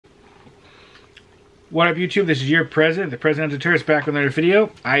What up, YouTube? This is your president, the Presidential Tourist, back with another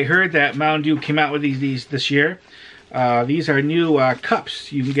video. I heard that Mountain Dew came out with these this year. These are new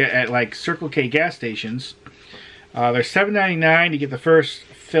cups you can get at like Circle K gas stations. They're $7.99. You get the first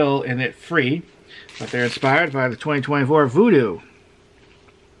fill in it free, but they're inspired by the 2024 VooDew.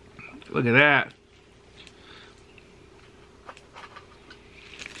 Look at that.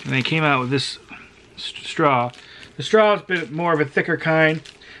 And they came out with this straw. The straw is a bit more of a thicker kind.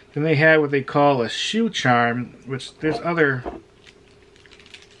 Then they had what they call a shoe charm, which there's other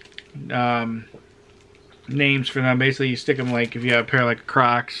names for them. Basically, you stick them like if you have a pair of like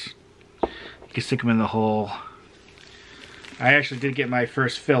Crocs, you can stick them in the hole. I actually did get my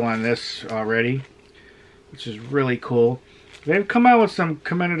first fill on this already, which is really cool. They've come out with some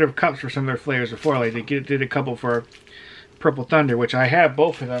commemorative cups for some of their flavors before. Like they did a couple for Purple Thunder, which I have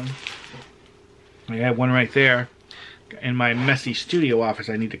both of them. I have one right there in my messy studio office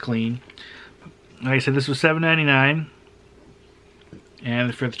I need to clean. Like I said, this was $7.99,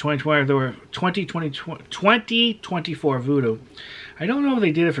 and for the 2024 VooDew. I don't know if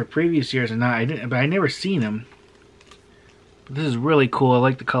they did it for previous years or not. But I never seen them. But this is really cool. I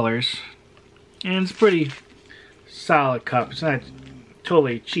like the colors, and it's a pretty solid cup. It's not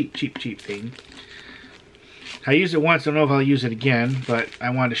totally cheap thing. I used it once. I don't know if I'll use it again, but I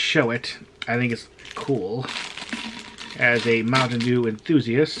wanted to show it. I think it's cool as a Mountain Dew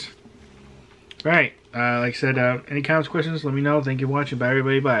enthusiast. Right, like I said, any comments, questions, let me know. Thank you for watching. Bye,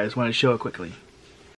 everybody. Bye. I just wanted to show it quickly.